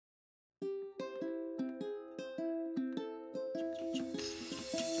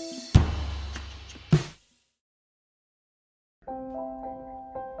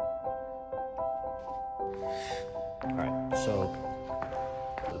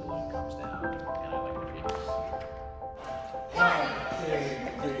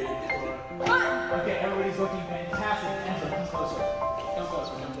looking fantastic. Angela, come closer. Come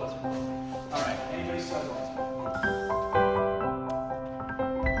closer, come closer. All right, anybody struggle?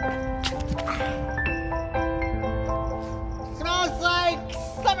 Smells like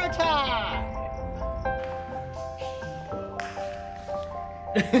summertime!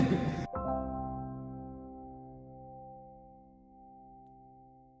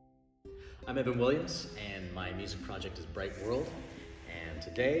 I'm Evan Williams, and my music project is Bright World. And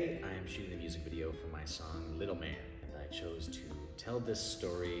today I am shooting a music video for my song Little Man. And I chose to tell this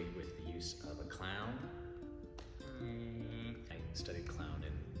story with the use of a clown. I studied clown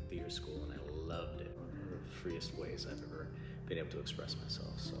in theater school and I loved it. One of the freest ways I've ever been able to express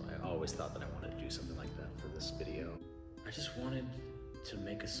myself. So I always thought that I wanted to do something like that for this video. I just wanted to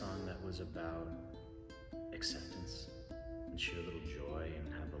make a song that was about acceptance and share a little joy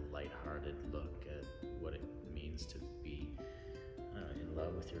and have a lighthearted look at what it means to be in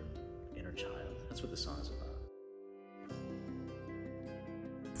love with your inner child. That's what the song is about.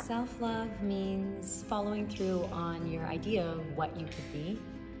 Self-love means following through on your idea of what you could be.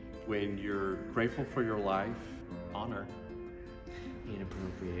 When you're grateful for your life, honor.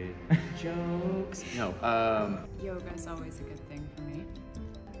 Inappropriate jokes. No, Yoga is always a good thing for me.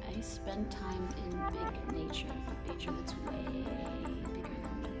 I spend time in big nature, nature that's way bigger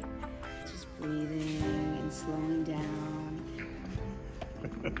than me. Just breathing and slowing down.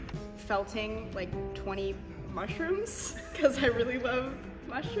 Felting like 20 mushrooms, because I really love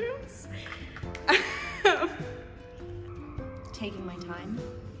mushrooms. Taking my time.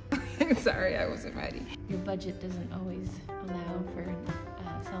 Sorry, I wasn't ready. Your budget doesn't always allow for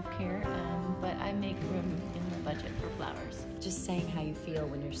self-care, but I make room in the budget for flowers. Just saying how you feel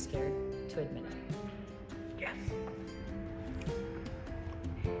when you're scared to admit it. yes.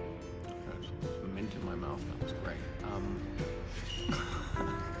 Mint in my mouth, that was great.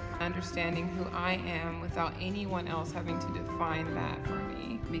 Understanding who I am without anyone else having to define that for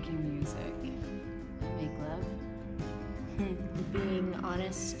me. Making music. Make love. Being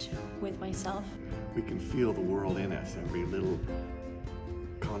honest with myself. We can feel the world in us, every little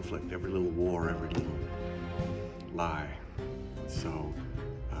conflict, every little war, every little lie. So,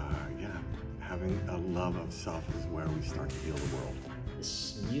 yeah, having a love of self is where we start to feel the world.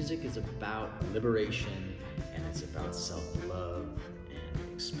 This music is about liberation, and it's about self-love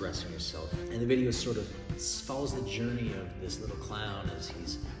and expressing yourself. And the video sort of follows the journey of this little clown as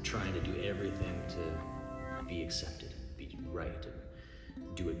he's trying to do everything to be accepted, be right,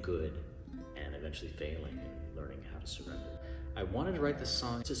 and do it good, and eventually failing and learning how to surrender. I wanted to write this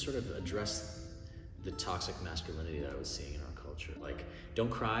song to sort of address the toxic masculinity that I was seeing in our culture. Like,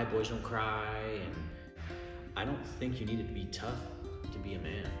 don't cry, boys don't cry, and I don't think you need to be tough to be a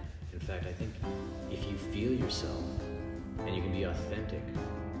man. In fact, I think if you feel yourself and you can be authentic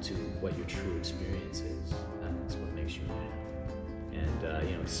to what your true experience is, that's what makes you a man. And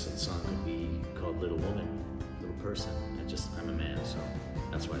you know, this song could be called Little Woman, Little Person. I'm a man, so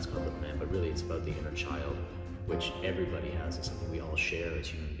that's why it's called Little Man, but really it's about the inner child, which everybody has. It's something we all share as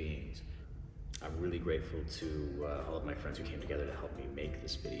human beings. I'm really grateful to all of my friends who came together to help me make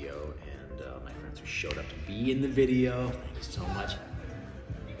this video, and my friends who showed up to be in the video. Thank you so much.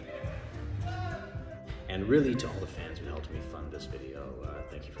 And really to all the fans who helped me fund this video,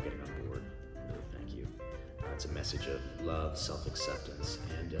 thank you for getting on board. Really, thank you. It's a message of love, self-acceptance,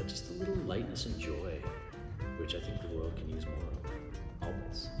 and just a little lightness and joy, which I think the world can use more of.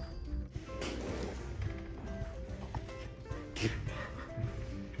 Always.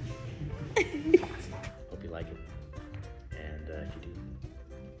 Hope you like it, and if you do,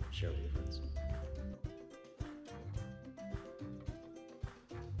 share it with your friends.